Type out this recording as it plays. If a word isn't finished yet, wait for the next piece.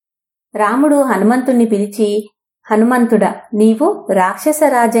రాముడు హనుమంతుణ్ణి పిలిచి, హనుమంతుడా, నీవు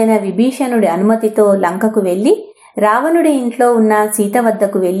రాక్షసరాజైన విభీషణుడి అనుమతితో లంకకు వెళ్లి రావణుడి ఇంట్లో ఉన్న సీత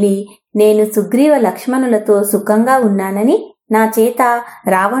వద్దకు వెళ్లి, నేను సుగ్రీవ లక్ష్మణులతో సుఖంగా ఉన్నానని, నా చేత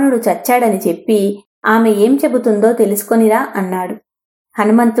రావణుడు చచ్చాడని చెప్పి ఆమె ఏం చెబుతుందో తెలుసుకొనిరా అన్నాడు.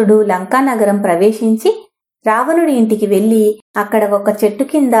 హనుమంతుడు లంకానగరం ప్రవేశించి రావణుడి ఇంటికి వెళ్లి అక్కడ ఒక చెట్టు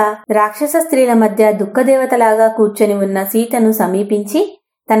కింద రాక్షస స్త్రీల మధ్య దుఃఖదేవతలాగా కూర్చొని ఉన్న సీతను సమీపించి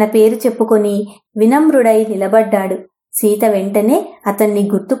తన పేరు చెప్పుకొని వినమ్రుడై నిలబడ్డాడు. సీత వెంటనే అతన్ని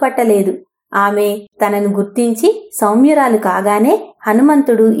గుర్తుపట్టలేదు. ఆమె తనను గుర్తించి సౌమ్యురాలు కాగానే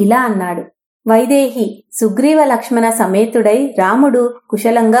హనుమంతుడు ఇలా అన్నాడు, వైదేహి, సుగ్రీవ లక్ష్మణ సమేతుడై రాముడు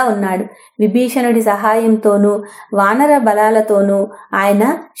కుశలంగా ఉన్నాడు. విభీషణుడి సహాయంతోనూ వానర బలాలతోనూ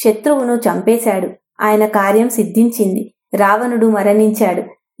ఆయన శత్రువును చంపేశాడు. ఆయన కార్యం సిద్ధించింది. రావణుడు మరణించాడు.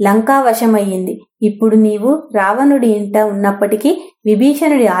 లంకా వశమయ్యింది. ఇప్పుడు నీవు రావణుడి ఇంట ఉన్నప్పటికీ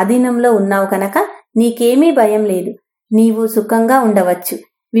విభీషణుడి ఆధీనంలో ఉన్నావు కనుక నీకేమీ భయం లేదు. నీవు సుఖంగా ఉండవచ్చు.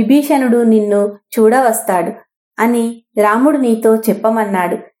 విభీషణుడు నిన్ను చూడవస్తాడు అని రాముడు నీతో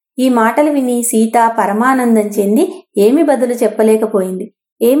చెప్పమన్నాడు. ఈ మాటలు విని సీత పరమానందం చెంది ఏమి బదులు చెప్పలేకపోయింది.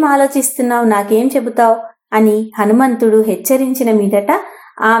 ఏం ఆలోచిస్తున్నావు, నాకేం చెబుతావు అని హనుమంతుడు హెచ్చరించిన మీదట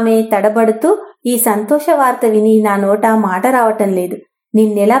ఆమె తడబడుతూ, ఈ సంతోష వార్త విని నా నోట మాట రావటం లేదు.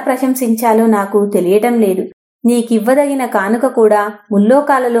 నిన్నెలా ప్రశంసించాలో నాకు తెలియటం లేదు. నీకివ్వదగిన కానుక కూడా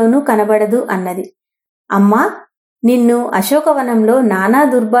ముల్లోకాలలోనూ కనబడదు అన్నది. అమ్మా, నిన్ను అశోకవనంలో నానా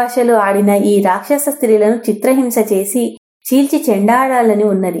దుర్భాషలు ఆడిన ఈ రాక్షస స్త్రీలను చిత్రహింస చేసి చీల్చి చెండాడాలని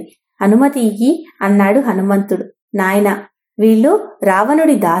ఉన్నది. అనుమతి ఇయ్యి అన్నాడు హనుమంతుడు. నాయనా, వీళ్ళు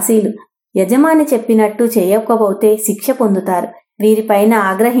రావణుడి దాసీలు. యజమాని చెప్పినట్టు చేయకపోతే శిక్ష పొందుతారు. వీరిపైన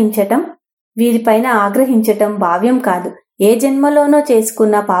ఆగ్రహించటం భావ్యం కాదు. ఏ జన్మలోనో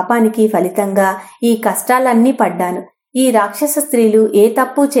చేసుకున్న పాపానికి ఫలితంగా ఈ కష్టాలన్నీ పడ్డాను. ఈ రాక్షస స్త్రీలు ఏ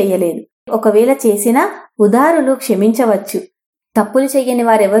తప్పు చెయ్యలేదు. ఒకవేళ చేసినా ఉదారులు క్షమించవచ్చు. తప్పులు చెయ్యని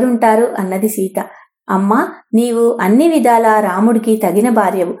వారెవరుంటారు అన్నది సీత. అమ్మా, నీవు అన్ని విధాలా రాముడికి తగిన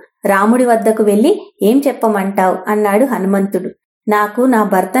భార్యవు. రాముడి వద్దకు వెళ్లి ఏం చెప్పమంటావు అన్నాడు హనుమంతుడు. నాకు నా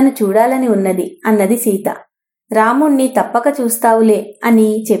భర్తను చూడాలని ఉన్నది అన్నది సీత. రాముణ్ణి తప్పక చూస్తావులే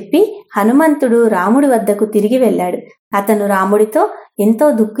అని చెప్పి హనుమంతుడు రాముడి వద్దకు తిరిగి వెళ్ళాడు. అతను రాముడితో,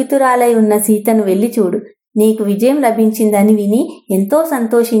 ఎంతో దుఃఖితురాలై ఉన్న సీతను వెళ్లి చూడు. నీకు విజయం లభించిందని విని ఎంతో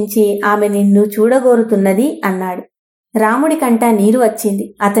సంతోషించి ఆమె నిన్ను చూడగోరుతున్నది అన్నాడు. రాముడి కంట నీరు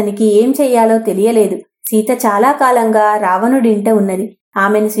వచ్చింది. అతనికి ఏం చెయ్యాలో తెలియలేదు. సీత చాలా కాలంగా రావణుడింట ఉన్నది.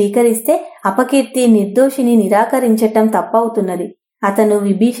 ఆమెను స్వీకరిస్తే అపకీర్తి, నిర్దోషిని నిరాకరించటం తప్పవుతున్నది. అతను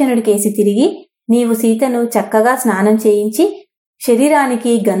విభీషణుడికేసి తిరిగి, నీవు సీతను చక్కగా స్నానం చేయించి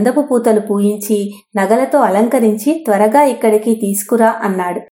శరీరానికి గంధపు పూతలు పూయించి నగలతో అలంకరించి త్వరగా ఇక్కడికి తీసుకురా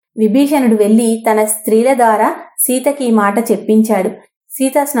అన్నాడు. విభీషణుడు వెళ్లి తన స్త్రీల ద్వారా సీతకి ఈ మాట చెప్పించాడు.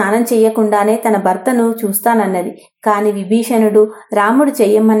 సీత స్నానం చెయ్యకుండానే తన భర్తను చూస్తానన్నది. కాని విభీషణుడు రాముడు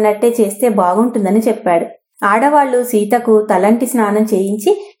చెయ్యమన్నట్టే చేస్తే బాగుంటుందని చెప్పాడు. ఆడవాళ్లు సీతకు తలంటి స్నానం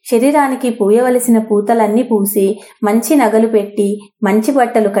చేయించి శరీరానికి పూయవలసిన పూతలన్నీ పూసి మంచి నగలు పెట్టి మంచి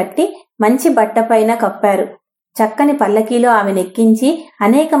బట్టలు కట్టి మంచి బట్టపైన కప్పారు. చక్కని పల్లకీలో ఆమెనెక్కించి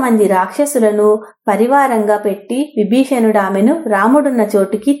అనేక మంది రాక్షసులను పరివారంగా పెట్టి విభీషణుడు ఆమెను రాముడున్న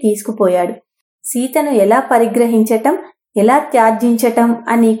చోటుకి తీసుకుపోయాడు. సీతను ఎలా పరిగ్రహించటం, ఎలా త్యాజించటం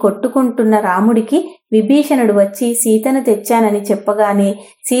అని కొట్టుకుంటున్న రాముడికి విభీషణుడు వచ్చి సీతను తెచ్చానని చెప్పగానే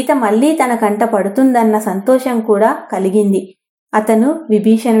సీత మళ్లీ తన కంట పడుతుందన్న సంతోషం కూడా కలిగింది. అతను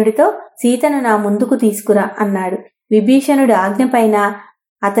విభీషణుడితో, సీతను నా ముందుకు తీసుకురా అన్నాడు. విభీషణుడి ఆజ్ఞపైన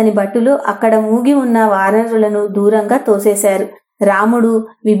అతని భటులు అక్కడ మూగి ఉన్న వానరులను దూరంగా తోసేశారు. రాముడు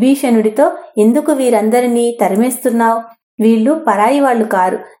విభీషణుడితో, ఎందుకు వీరందరినీ తరిమేస్తున్నావు? వీళ్ళు పరాయి వాళ్లు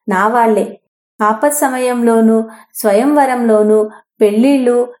కారు, నా వాళ్లే. ఆపత్ సమయంలోనూ స్వయంవరంలోనూ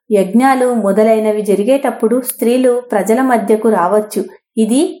పెళ్లిళ్లు, యజ్ఞాలు మొదలైనవి జరిగేటప్పుడు స్త్రీలు ప్రజల మధ్యకు రావచ్చు.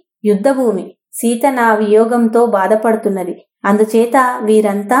 ఇది యుద్ధభూమి. సీత నా వియోగంతో బాధపడుతున్నది. అందుచేత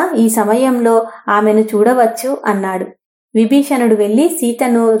వీరంతా ఈ సమయంలో ఆమెను చూడవచ్చు అన్నాడు. విభీషణుడు వెళ్లి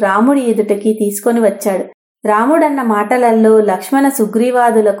సీతను రాముడి ఎదుటకి తీసుకొని వచ్చాడు. రాముడన్న మాటలల్లో లక్ష్మణ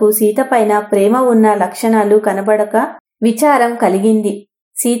సుగ్రీవాదులకు సీతపైన ప్రేమ ఉన్న లక్షణాలు కనబడక విచారం కలిగింది.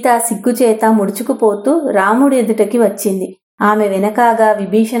 సీత సిగ్గుచేత ముడుచుకుపోతూ రాముడి ఎదుటకి వచ్చింది. ఆమె వెనకాగా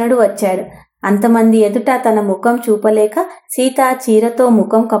విభీషణుడు వచ్చాడు. అంతమంది ఎదుట తన ముఖం చూపలేక సీత చీరతో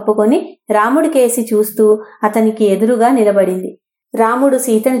ముఖం కప్పుకొని రాముడికేసి చూస్తూ అతనికి ఎదురుగా నిలబడింది. రాముడు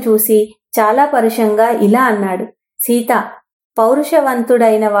సీతను చూసి చాలా పరుషంగా ఇలా అన్నాడు. సీత,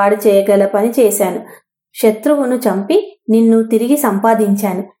 పౌరుషవంతుడైన వాడు చేయగల పని చేశాను. శత్రువును చంపి నిన్ను తిరిగి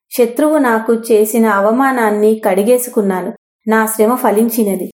సంపాదించాను. శత్రువు నాకు చేసిన అవమానాన్ని కడిగేసుకున్నాను. నా శ్రమ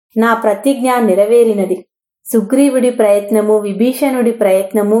ఫలించినది. నా ప్రతిజ్ఞ నెరవేరినది. సుగ్రీవుడి ప్రయత్నము, విభీషణుడి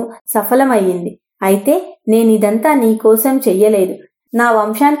ప్రయత్నము సఫలమయ్యింది. అయితే నేనిదంతా నీకోసం చెయ్యలేదు. నా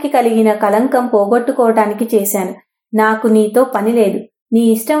వంశానికి కలిగిన కలంకం పోగొట్టుకోవటానికి చేశాను. నాకు నీతో పనిలేదు. నీ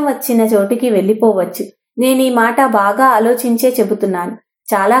ఇష్టం వచ్చిన చోటికి వెళ్ళిపోవచ్చు. నేనీ మాట బాగా ఆలోచించే చెబుతున్నాను.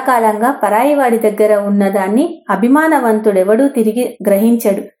 చాలా కాలంగా పరాయివాడి దగ్గర ఉన్నదాన్ని అభిమానవంతుడెవడూ తిరిగి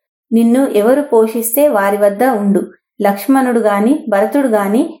గ్రహించడు. నిన్ను ఎవరు పోషిస్తే వారి వద్ద ఉండు. లక్ష్మణుడు గాని, భరతుడు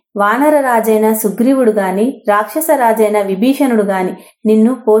గాని, వానర రాజైన సుగ్రీవుడు గాని, రాక్షస రాజైన విభీషణుడు గాని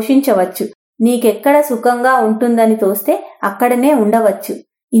నిన్ను పోషించవచ్చు. నీకెక్కడ సుఖంగా ఉంటుందని తోస్తే అక్కడనే ఉండవచ్చు.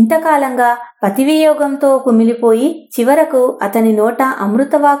 ఇంతకాలంగా పతివియోగంతో కుమిలిపోయి చివరకు అతని నోట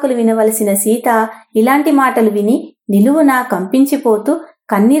అమృతవాకులు వినవలసిన సీత ఇలాంటి మాటలు విని నిలువునా కంపించిపోతూ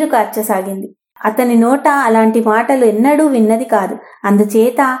కన్నీరు కార్చసాగింది. అతని నోట అలాంటి మాటలు ఎన్నడూ విన్నది కాదు.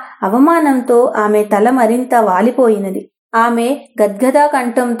 అందుచేత అవమానంతో ఆమె తల మరింత వాలిపోయినది. ఆమె గద్గదా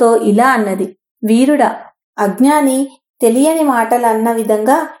కంఠంతో ఇలా అన్నది: వీరుడా, అజ్ఞాని తెలియని మాటలు అన్న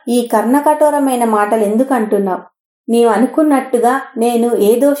విధంగా ఈ కర్ణకఠోరమైన మాటలు ఎందుకంటున్నావు? నీవు అనుకున్నట్టుగా నేను ఏ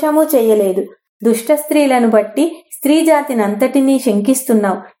దోషమూ చెయ్యలేదు. దుష్ట స్త్రీలను బట్టి స్త్రీ జాతినంతటినీ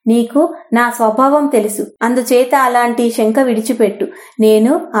శంకిస్తున్నావు. నీకు నా స్వభావం తెలుసు. అందుచేత అలాంటి శంక విడిచిపెట్టు.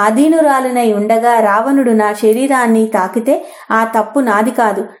 నేను ఆధీనురాలునై ఉండగా రావణుడు నా శరీరాన్ని తాకితే ఆ తప్పు నాది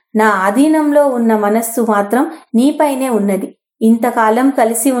కాదు. నా ఆధీనంలో ఉన్న మనస్సు మాత్రం నీపైనే ఉన్నది. ఇంతకాలం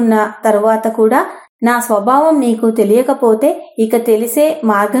కలిసి ఉన్న తరువాత కూడా నా స్వభావం నీకు తెలియకపోతే ఇక తెలిసే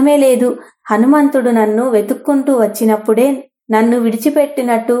మార్గమే లేదు. హనుమంతుడు నన్ను వెతుక్కుంటూ వచ్చినప్పుడే నన్ను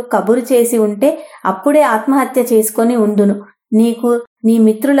విడిచిపెట్టినట్టు కబురు చేసి ఉంటే అప్పుడే ఆత్మహత్య చేసుకొని ఉండును. నీకు నీ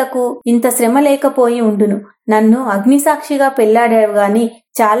మిత్రులకు ఇంత శ్రమ లేకపోయి ఉండును. నన్ను అగ్నిసాక్షిగా పెళ్లాడావు గాని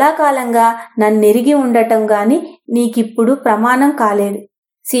చాలా కాలంగా నన్నెరిగి ఉండటం గాని నీకిప్పుడు ప్రమాణం కాలేదు.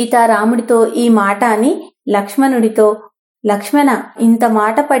 సీతారాముడితో ఈ మాట అని లక్ష్మణుడితో, లక్ష్మణ, ఇంత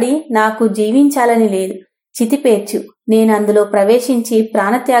మాట పడి నాకు జీవించాలని లేదు. చితిపేర్చు. నేనందులో ప్రవేశించి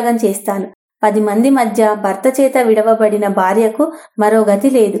ప్రాణత్యాగం చేస్తాను. 10 మంది మధ్య భర్త చేత విడవబడిన భార్యకు మరో గతి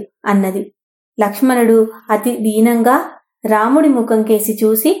లేదు అన్నది. లక్ష్మణుడు అతి దీనంగా రాముడి ముఖం కేసి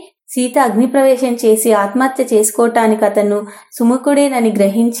చూసి సీత అగ్నిప్రవేశం చేసి ఆత్మహత్య చేసుకోవటానికి అతను సుముఖుడేనని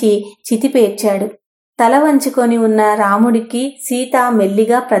గ్రహించి చితిపేర్చాడు. తల వంచుకొని ఉన్న రాముడికి సీత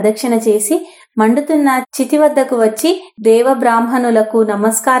మెల్లిగా ప్రదక్షిణ చేసి మండుతున్న చితి వద్దకు వచ్చి దేవబ్రాహ్మణులకు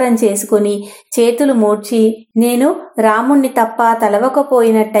నమస్కారం చేసుకుని చేతులు మోడ్చి, నేను రాముణ్ణి తప్ప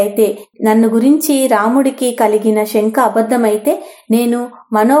తలవకపోయినట్టయితే, నన్ను గురించి రాముడికి కలిగిన శంక అబద్ధమైతే, నేను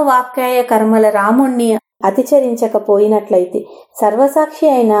మనోవాక్యాయ కర్మల రాముణ్ణి అతిచరించకపోయినట్లయితే, సర్వసాక్షి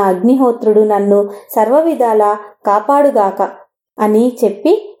అయిన అగ్నిహోత్రుడు నన్ను సర్వవిధాలా కాపాడుగాక అని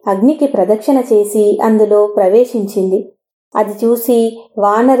చెప్పి అగ్నికి ప్రదక్షిణ చేసి అందులో ప్రవేశించింది. అది చూసి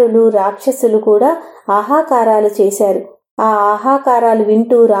వానరులు, రాక్షసులు కూడా ఆహాకారాలు చేశారు. ఆ ఆహాకారాలు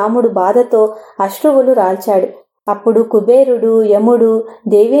వింటూ రాముడు బాధతో అశ్రువులు రాల్చాడు. అప్పుడు కుబేరుడు, యముడు,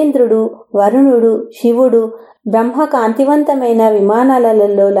 దేవేంద్రుడు, వరుణుడు, శివుడు బ్రహ్మ కాంతివంతమైన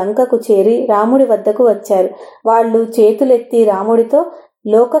విమానాలలో లంకకు చేరి రాముడి వద్దకు వచ్చారు. వాళ్ళు చేతులెత్తి రాముడితో,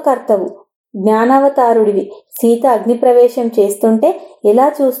 లోకకర్తవు, జ్ఞానావతారుడివి, సీత అగ్నిప్రవేశం చేస్తుంటే ఎలా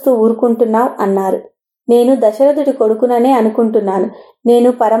చూస్తూ ఊరుకుంటున్నావు అన్నారు. నేను దశరథుడి కొడుకుననే అనుకుంటున్నాను. నేను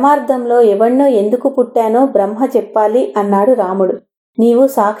పరమార్థంలో ఎవణ్ణో ఎందుకు పుట్టానో బ్రహ్మ చెప్పాలి అన్నాడు రాముడు. నీవు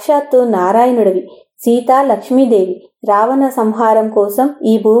సాక్షాత్తు నారాయణుడివి. సీత లక్ష్మీదేవి. రావణ సంహారం కోసం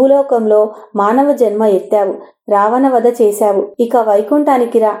ఈ భూలోకంలో మానవ జన్మ ఎత్తావు. రావణ వధ చేశావు. ఇక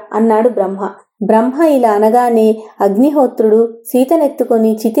వైకుంఠానికి రా అన్నాడు బ్రహ్మ. బ్రహ్మ ఇలా అనగానే అగ్నిహోత్రుడు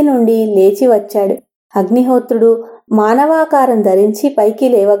సీతనెత్తుకొని చితి నుండి లేచి వచ్చాడు. అగ్నిహోత్రుడు మానవాకారం ధరించి పైకి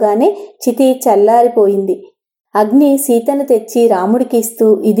లేవగానే చితి చల్లారిపోయింది. అగ్ని సీతను తెచ్చి రాముడికిస్తూ,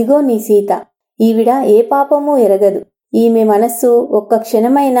 ఇదిగో నీ సీత. ఈవిడ ఏ పాపమూ ఎరగదు. ఈమె మనస్సు ఒక్క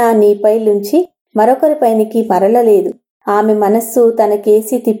క్షణమైనా నీపై నుంచి మరొకరిపైనికి మరలలేదు. ఆమె మనస్సు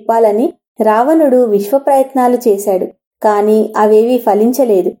తనకేసి తిప్పాలని రావణుడు విశ్వప్రయత్నాలు చేశాడు. కాని అవేవీ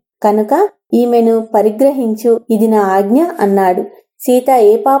ఫలించలేదు. కనుక ఈమెను పరిగ్రహించు, ఇది నా ఆజ్ఞ అన్నాడు. సీత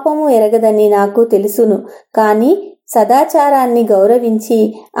ఏ పాపమూ ఎరగదని నాకు తెలుసును. కాని సదాచారాన్ని గౌరవించి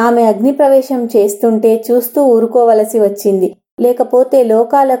ఆమె అగ్నిప్రవేశం చేస్తుంటే చూస్తూ ఊరుకోవలసి వచ్చింది. లేకపోతే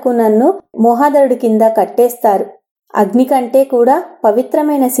లోకాలకు నన్ను మోహాదరుడి కింద కట్టేస్తారు. అగ్ని కంటే కూడా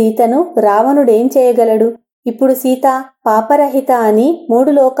పవిత్రమైన సీతను రావణుడేం చేయగలడు? ఇప్పుడు సీత పాపరహిత అని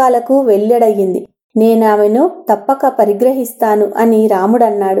 3 లోకాలకు వెల్లడయ్యింది. నేనామెను తప్పక పరిగ్రహిస్తాను అని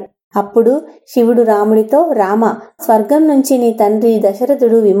రాముడన్నాడు. అప్పుడు శివుడు రాముడితో, రామ, స్వర్గం నుంచి నీ తండ్రి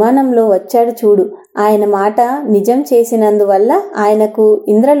దశరథుడు విమానంలో వచ్చాడు చూడు. ఆయన మాట నిజం చేసినందువల్ల ఆయనకు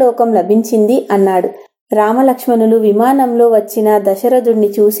ఇంద్రలోకం లభించింది అన్నాడు. రామలక్ష్మణులు విమానంలో వచ్చిన దశరథుడిని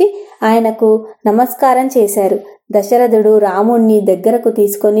చూసి ఆయనకు నమస్కారం చేశారు. దశరథుడు రాముణ్ణి దగ్గరకు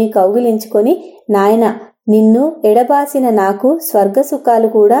తీసుకొని కౌగిలించుకొని, నాయన, నిన్ను ఎడబాసిన నాకు స్వర్గసుఖాలు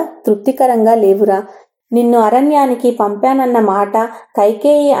కూడా తృప్తికరంగా లేవురా. నిన్ను అరణ్యానికి పంపానన్న మాట,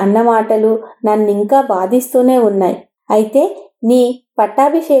 కైకేయి అన్న మాటలు నన్నింకా బాధిస్తూనే ఉన్నాయి. అయితే నీ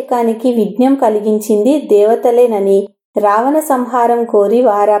పట్టాభిషేకానికి విఘ్నం కలిగించింది దేవతలేనని, రావణ సంహారం కోరి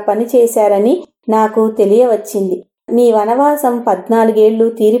వారా పని చేశారని నాకు తెలియవచ్చింది. నీ వనవాసం 14 ఏళ్లు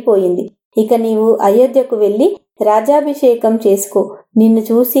తీరిపోయింది. ఇక నీవు అయోధ్యకు వెళ్లి రాజ్యాభిషేకం చేసుకో. నిన్ను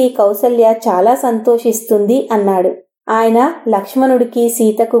చూసి కౌసల్య చాలా సంతోషిస్తుంది అన్నాడు. ఆయన లక్ష్మణుడికి,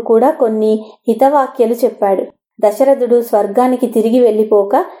 సీతకు కూడా కొన్ని హితవాక్యాలు చెప్పాడు. దశరథుడు స్వర్గానికి తిరిగి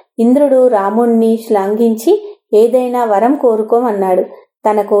వెళ్లిపోక ఇంద్రుడు రాముణ్ణి శ్లాఘించి ఏదైనా వరం కోరుకోమన్నాడు.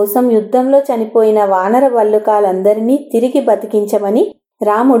 తన కోసం యుద్ధంలో చనిపోయిన వానర వల్లుకాలందరినీ తిరిగి బతికించమని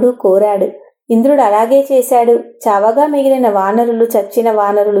రాముడు కోరాడు. ఇంద్రుడు అలాగే చేశాడు. చావగా మిగిలిన వానరులు, చచ్చిన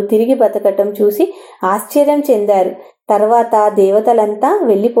వానరులు తిరిగి బతకటం చూసి ఆశ్చర్యం చెందారు. తర్వాత దేవతలంతా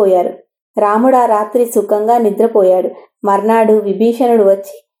వెళ్లిపోయారు. రాముడా రాత్రి సుఖంగా నిద్రపోయాడు. మర్నాడు విభీషణుడు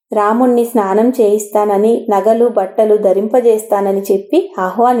వచ్చి రాముణ్ణి స్నానం చేయిస్తానని, నగలు బట్టలు ధరింపజేస్తానని చెప్పి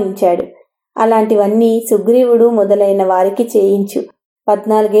ఆహ్వానించాడు. అలాంటివన్నీ సుగ్రీవుడు మొదలైన వారికి చేయించు.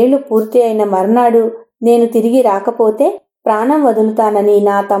 14 ఏళ్లు పూర్తి అయిన మర్నాడు నేను తిరిగి రాకపోతే ప్రాణం వదులుతానని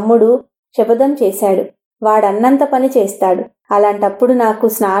నా తమ్ముడు శపథం చేశాడు. వాడన్నంత పని చేస్తాడు. అలాంటప్పుడు నాకు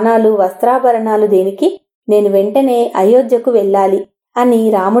స్నానాలు, వస్త్రాభరణాలు దేనికి? నేను వెంటనే అయోధ్యకు వెళ్ళాలి అని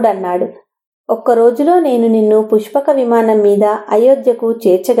రాముడన్నాడు. ఒక్కరోజులో నేను నిన్ను పుష్పక విమానం మీద అయోధ్యకు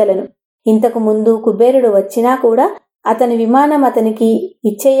చేర్చగలను. ఇంతకు ముందు కుబేరుడు వచ్చినా కూడా అతని విమానం అతనికి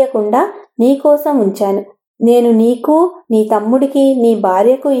ఇచ్చేయకుండా నీకోసం ఉంచాను. నేను నీకు, నీ తమ్ముడికి, నీ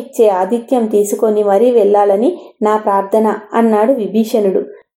భార్యకు ఇచ్చే ఆతిథ్యం తీసుకొని మరీ వెళ్ళాలని నా ప్రార్థన అన్నాడు విభీషణుడు.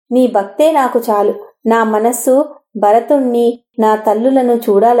 నీ భక్తే నాకు చాలు. నా మనస్సు భరతుణ్ణి, నా తల్లులను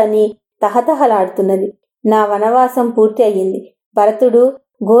చూడాలని తహతహలాడుతున్నది. నా వనవాసం పూర్తి అయ్యింది. భరతుడు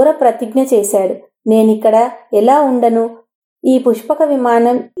ఘోర ప్రతిజ్ఞ చేశాడు. నేనిక్కడ ఎలా ఉండను? ఈ పుష్పక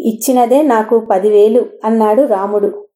విమానం ఇచ్చినదే నాకు 10,000 అన్నాడు రాముడు.